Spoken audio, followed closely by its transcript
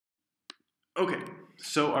Okay,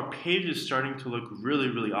 so our page is starting to look really,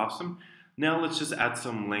 really awesome. Now let's just add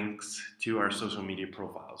some links to our social media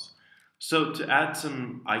profiles. So to add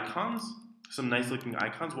some icons, some nice looking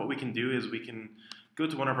icons, what we can do is we can go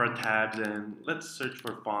to one of our tabs and let's search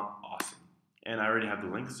for Font Awesome. And I already have the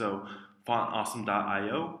link, so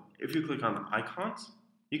fontawesome.io. If you click on icons,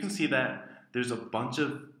 you can see that there's a bunch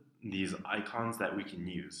of these icons that we can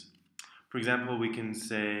use. For example, we can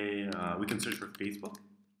say, we can search for Facebook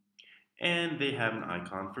and they have an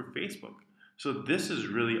icon for Facebook. So this is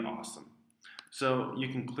really awesome. So you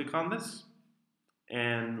can click on this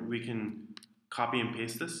and we can copy and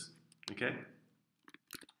paste this, okay?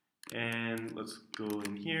 And let's go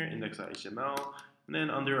in here, index.html, and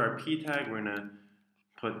then under our p tag, we're gonna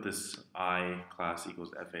put this I class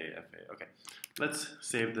equals FA. Okay, let's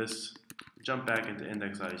save this, jump back into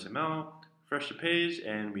index.html, refresh the page,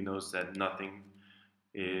 and we notice that nothing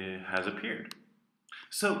has appeared.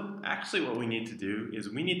 So actually what we need to do is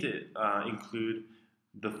we need to include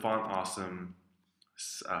the Font Awesome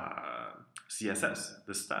uh, CSS,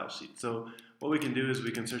 the style sheet. So what we can do is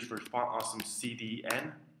we can search for Font Awesome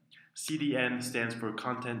CDN. CDN stands for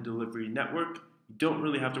Content Delivery Network. You don't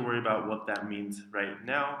really have to worry about what that means right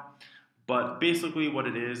now, but basically what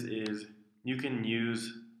it is you can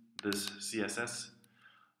use this CSS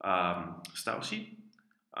style sheet.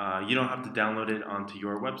 You don't have to download it onto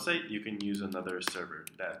your website. You can use another server.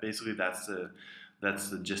 That's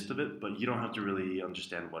the gist of it. But you don't have to really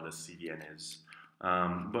understand what a CDN is.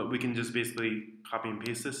 But we can just basically copy and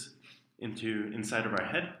paste this into inside of our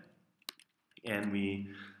head, and we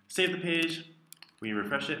save the page. We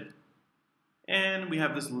refresh it, and we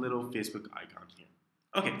have this little Facebook icon here.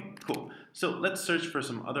 Okay, cool. So let's search for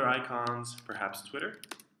some other icons, perhaps Twitter.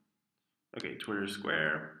 Okay, Twitter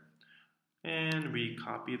Square. And we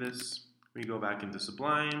copy this. We go back into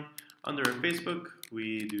Sublime. Under Facebook,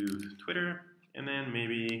 we do Twitter, and then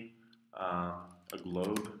maybe a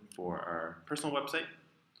globe for our personal website.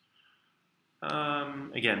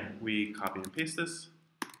 Again, we copy and paste this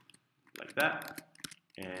like that,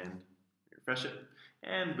 and refresh it,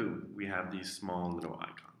 and boom, we have these small little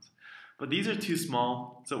icons. But these are too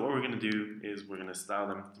small, so what we're going to do is we're going to style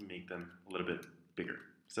them to make them a little bit bigger.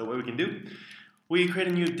 So what we can do, we create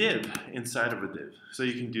a new div inside of a div. So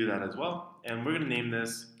you can do that as well. And we're going to name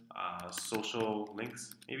this social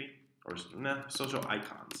links, maybe, or nah, social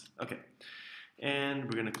icons. Okay. And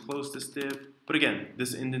we're going to close this div. But again,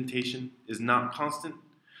 this indentation is not constant.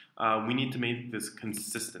 We need to make this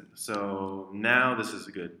consistent. So now this is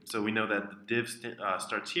good. So we know that the div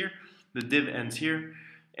starts here, the div ends here,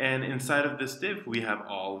 and inside of this div, we have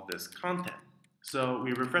all of this content. So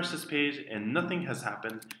we refresh this page and nothing has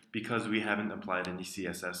happened because we haven't applied any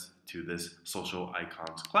CSS to this social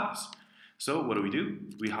icons class. So what do?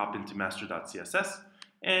 We hop into master.css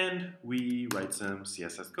and we write some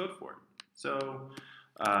CSS code for it. So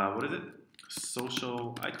what is it?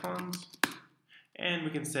 Social icons. And we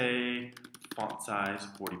can say font size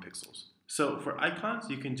 40 pixels. So for icons,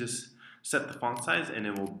 you can just set the font size and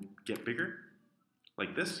it will get bigger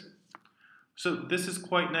like this. So this is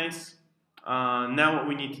quite nice. Now what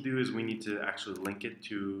we need to do is we need to actually link it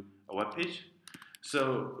to a web page.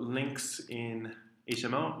 So links in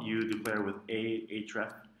HTML, you declare with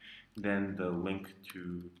ahref, then the link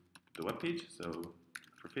to the web page. So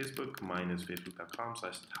for Facebook, mine is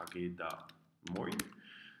facebook.com/take.mori.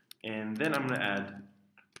 And then I'm going to add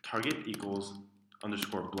target equals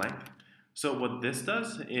underscore blank. So what this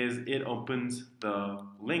does is it opens the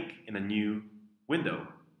link in a new window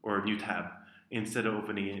or a new tab instead of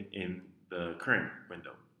opening it in the current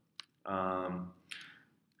window.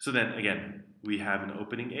 So then again, we have an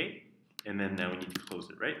opening A, and then now we need to close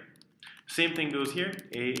it, right? Same thing goes here,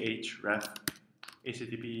 ahref,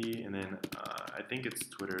 http, and then I think it's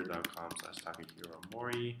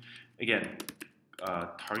twitter.com/takahiromori. Again,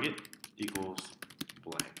 target equals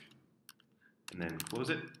blank, and then close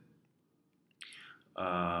it.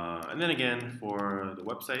 And then again, for the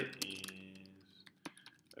website is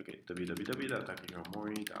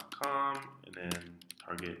www.takahiromori.com, and then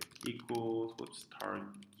target equals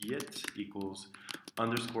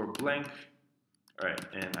underscore blank. All right,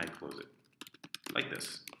 and I close it like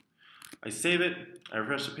this. I save it, I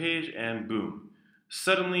refresh the page, and boom.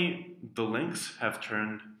 Suddenly, the links have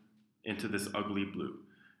turned into this ugly blue.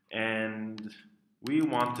 And we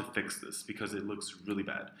want to fix this because it looks really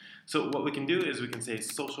bad. So what we can do is we can say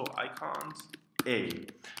social icons A.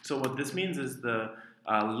 So what this means is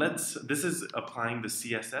this is applying the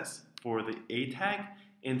CSS for the A tag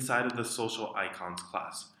inside of the social icons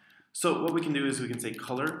class. So what we can do is we can say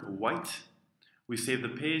color white. We save the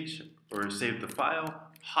page or save the file,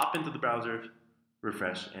 hop into the browser,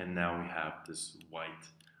 refresh, and now we have this white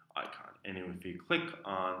icon. And if you click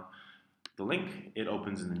on the link, it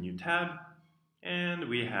opens in a new tab, and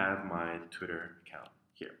we have my Twitter account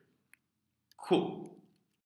here. Cool.